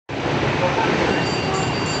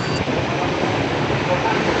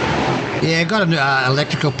Yeah, got an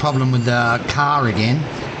electrical problem with the car again.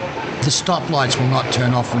 The stop lights will not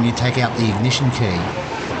turn off when you take out the ignition key.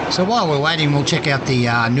 So while we're waiting, we'll check out the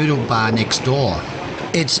noodle bar next door.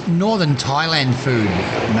 It's northern Thailand food,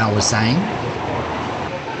 Mel was saying.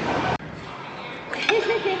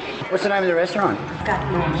 What's the name of the restaurant? Kat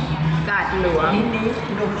Luang. Kat Luang.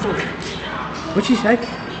 What'd she say?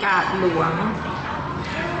 Kat Luang.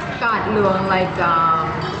 Kat Luang, like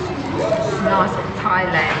north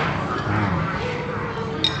Thailand. Oh.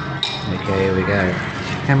 Okay, here we go.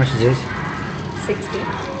 How much is this? 60.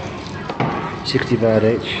 60 baht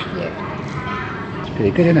each. Yeah. It's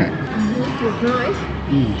pretty good, isn't it? Mm-hmm. It's nice.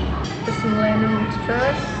 Mm. Just lemon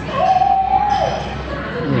first.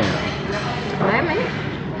 Yeah. Lemon?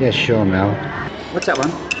 Yeah, sure, Mel. What's that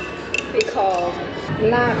one? We call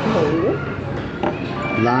lap moo.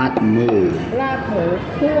 Lát moo. Lap moo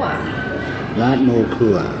kua. Lát moo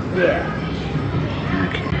kua. Yeah.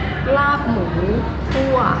 Okay. Lap moo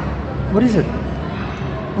kua. What is it?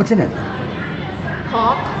 What's in it?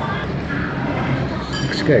 Pork.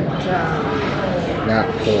 Looks good. Lát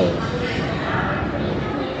moo.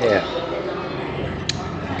 Yeah.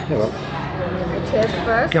 Yeah, well. Taste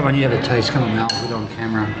first. Come on, you have a taste. Come on, Mel. Put it on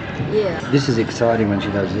camera. Yeah. This is exciting when she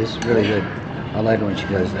does this. Really good. I like it when she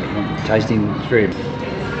does that. Tasting food.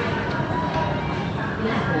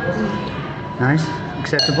 Nice?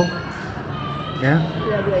 Acceptable? Yeah?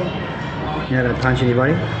 Lovely. You're not going to punch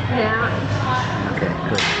anybody? Yeah. Okay,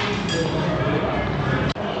 good.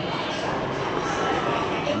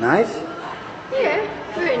 Nice? Yeah.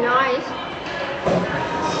 Very nice.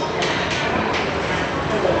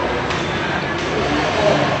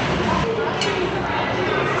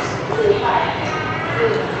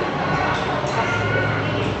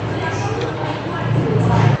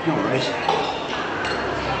 No worries.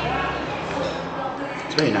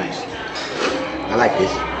 It's very nice. I like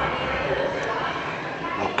this.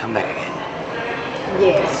 I'll come back again.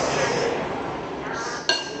 Yes.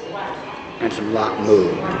 And some lát moo.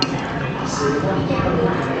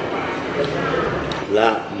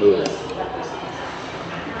 Lát moo.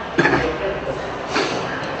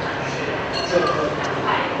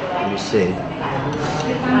 Let me see.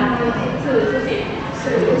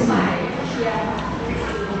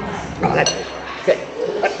 Oh, that's good.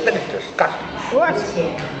 That is disgusting. What?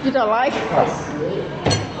 You don't like it?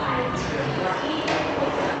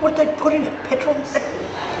 What they put in petrol?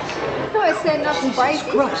 No, I said not spicy.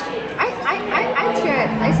 Christ.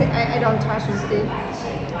 I said, I don't touch it still.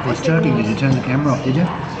 I was joking. Did you turn the camera off, did you?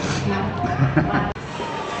 No.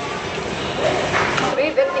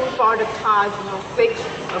 We're waiting for the car to fix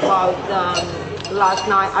about last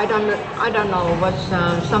night. I don't know what's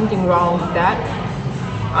something wrong with that.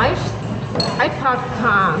 I parked the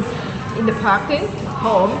car in the parking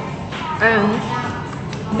home, and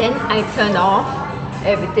then I turn off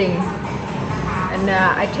everything, and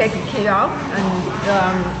I take the key off,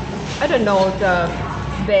 and I don't know, the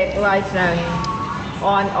brake lights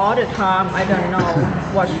on all the time. I don't know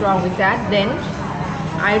what's wrong with that. Then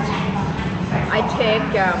I take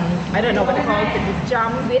I don't know what to call it, the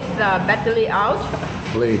jump with the battery out.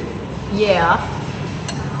 Bleed. Yeah.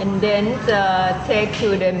 And then take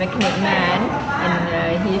to the mechanic man,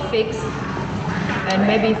 and he fix, and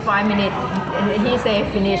maybe 5 minutes, and he say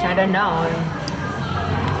finish, I don't know,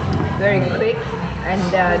 very quick, and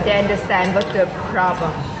they understand what's the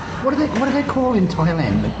problem. What do they call in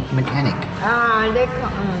Thailand? Mechanic. They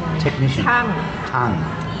call Technician. Chang.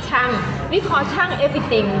 We call Chang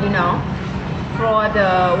everything, you know, for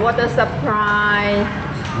the water supply.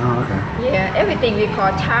 Oh, okay. Yeah, everything we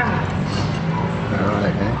call Chang.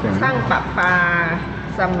 Alright, okay, fair Chang enough.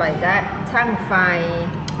 Papa, something like that. Chang Fai.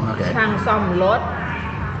 Okay. Chang Som Lot.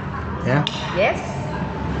 Yeah? Yes.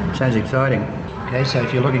 Sounds exciting. Okay, so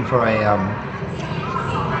if you're looking for a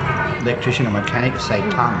electrician or mechanic, say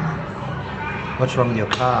tongue. What's wrong with your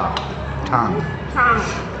car? Tongue. Chang.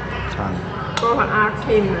 Tongue. Go and ask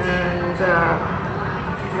him, and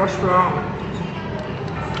what's wrong?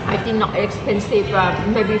 I think not expensive,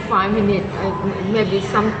 maybe 5 minutes, maybe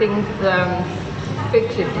something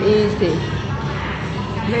fix it easy.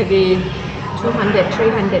 Maybe 200,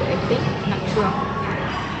 300, I think, not sure.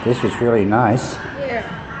 This was really nice. Yeah.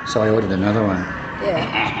 So I ordered another one. Yeah.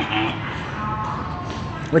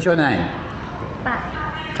 What's your name? Thai.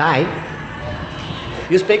 Thai?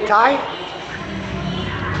 You speak Thai?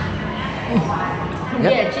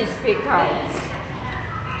 Yep. Yeah, she speak Thai.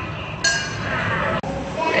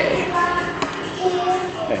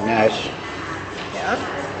 Very nice. Yeah.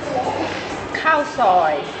 Khao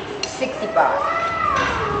soy, 60 baht.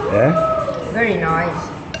 Yeah? Very nice.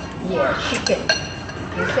 Yeah, chicken.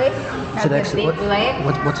 You see? So Has that's a big leg.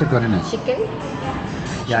 what's it got in it? Chicken.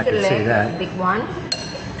 Yeah, I Chicken can see leg, that. Big one.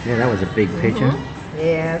 Yeah, that was a big picture.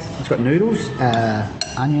 Yes. It's got noodles,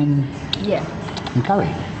 onion, Yeah. and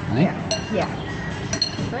curry. I think. Yeah.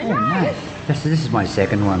 Very Oh, nice. nice. This is my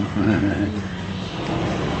second one.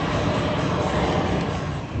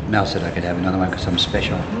 Mel said I could have another one because I'm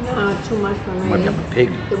special. No, too much for me. Might have a pig.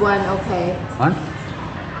 The one okay. One?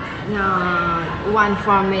 No, one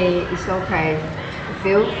for me is okay.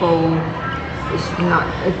 Feel full. It's not.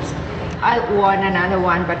 It's. I want another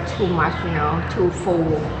one, but too much. You know, too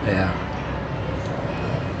full. Yeah.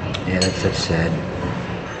 Yeah, that's sad.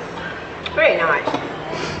 Very nice.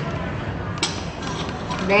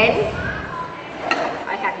 Then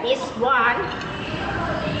I have this one.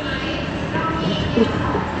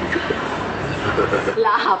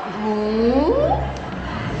 Lạp hủ.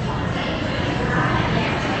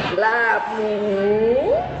 Lạp hủ.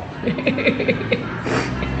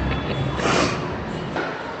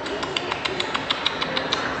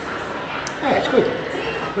 Hey, it's good.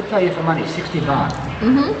 Good value for money, 60 baht.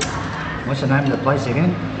 What's the name of the place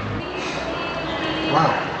again?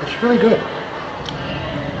 Wow, it's really good.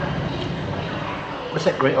 What's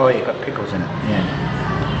that green? Oh, you've got pickles in it. Yeah.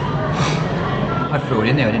 I threw it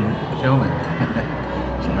in there, I didn't film it.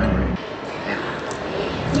 So hungry.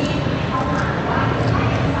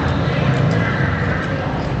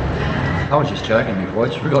 I was just joking before,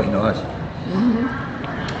 it's really nice.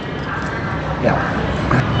 Yeah.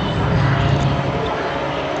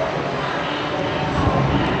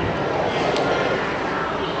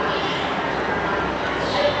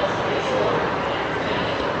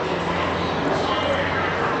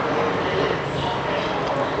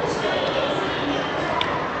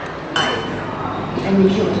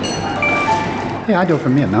 Yeah, I do it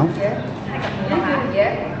from here, Mel.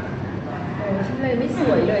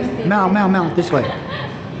 Mel, this way.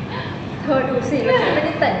 เธอดูสิแล้วฉันไม่ไ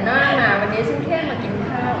ด้แต่งหน้ามาวันนี้ฉันแค่มากิน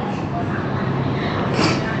ข้าว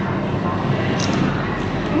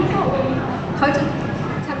เขาจะ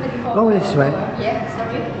ทำเป็น Go this way. Yeah,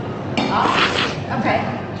 sorry. Okay.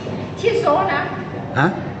 ชีสโซ่นะ Huh?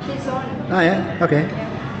 ชีสโซ่ Oh yeah, okay.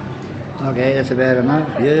 Okay, that's about enough.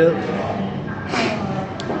 Yeah.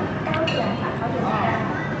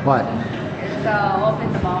 What? It's open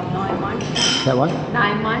about 9 months. That what?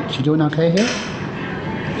 9 months. She doing okay here?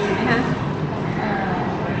 ดีไหมคะ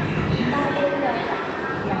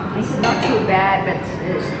It's not too bad, but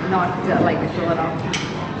it's not like a short off.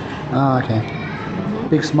 Oh, okay.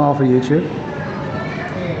 Big smile for YouTube.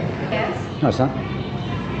 Yes. No, it's not.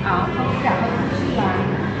 เขาจะให้ชื่อร้าน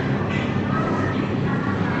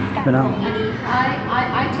But no.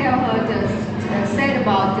 I tell her to say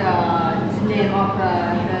about the name of the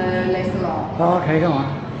restaurant. Oh, okay, go on.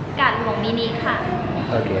 กาดหลวงมินิค่ะ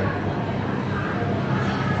Okay.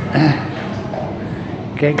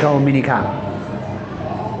 Can't call mini car.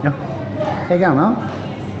 No. There you go, Mel.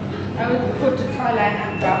 I will put to Thailand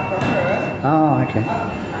and drop for her. Oh, okay.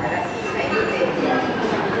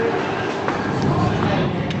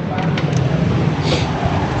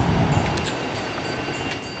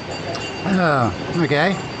 Oh,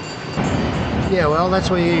 okay. Yeah, well, that's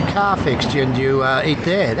where your car fixed and you eat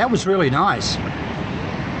there. That was really nice.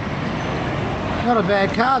 Not a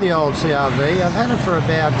bad car, the old CRV. I've had it for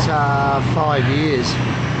about 5 years.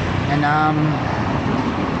 And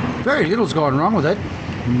very little's gone wrong with it.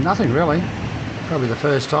 Nothing really. Probably the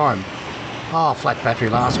first time. Oh, flat battery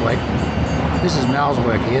last week. This is Mal's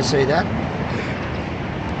work here, see that?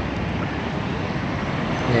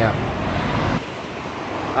 Yeah.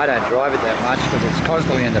 I don't drive it that much because it's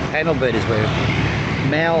constantly in the panel beaters where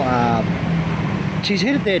Mal, she's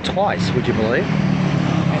hit it there twice, would you believe?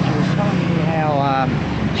 And she was telling me how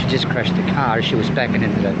she just crashed the car as she was backing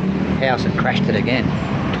into the house and crashed it again,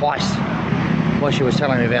 twice. Well, she was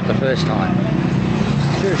telling me about the first time.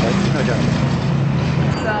 Seriously, no joke.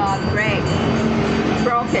 The brake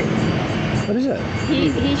broken. What is it?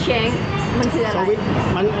 He changed มันคืออะไร สวิตช์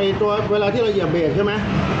มันไอตัวเวลาที่เราเหยียบเบรกใช่ไหม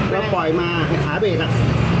เราปล่อยมาขาเบรกอะ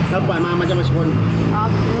เราปล่อยมามันจะมาชน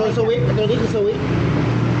ตัวสวิตช์ตัวนี้คือสวิตช์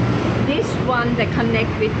This one that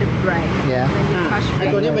connect with the brake. Yeah. When you touch ไอ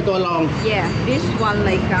ตัว brake. นี้เป็นตัวรอง Yeah, this one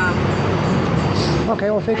like Okay,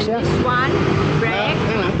 we'll fix and that. this one แล้ว brake.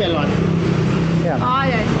 ข้างหลังเปลี่ยนหลอด Yeah. Oh,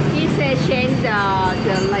 yeah. He said change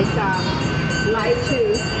the like light too.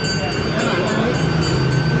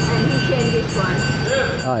 And he changed this one.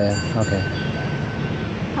 Oh yeah, okay.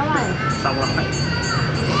 เท่าไหร่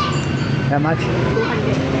How much?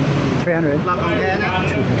 200 300? รับของแท้นะ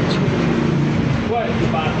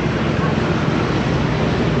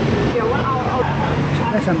เดี๋ยวว่าเอา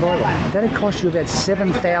That's unbelievable. That'd cost you about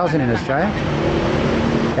 7,000 in Australia.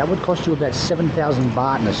 that would cost you about 7,000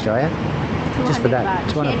 baht in Australia. Just for that,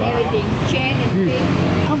 200 Change baht. everything. Change and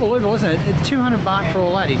fix. Unbelievable, isn't it? 200 baht for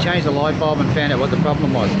all that. He changed the light bulb and found out what the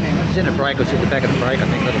problem was. It's in the brake, it's at the back of the brake, I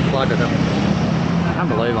think, little plug it up.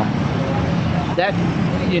 Unbelievable. That,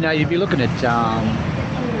 you know, you'd be looking at,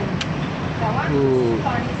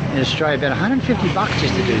 in Australia, about 150 bucks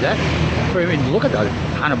just to do that. For him to look at that,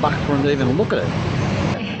 100 bucks for him to even look at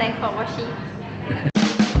it. Thanks for watching.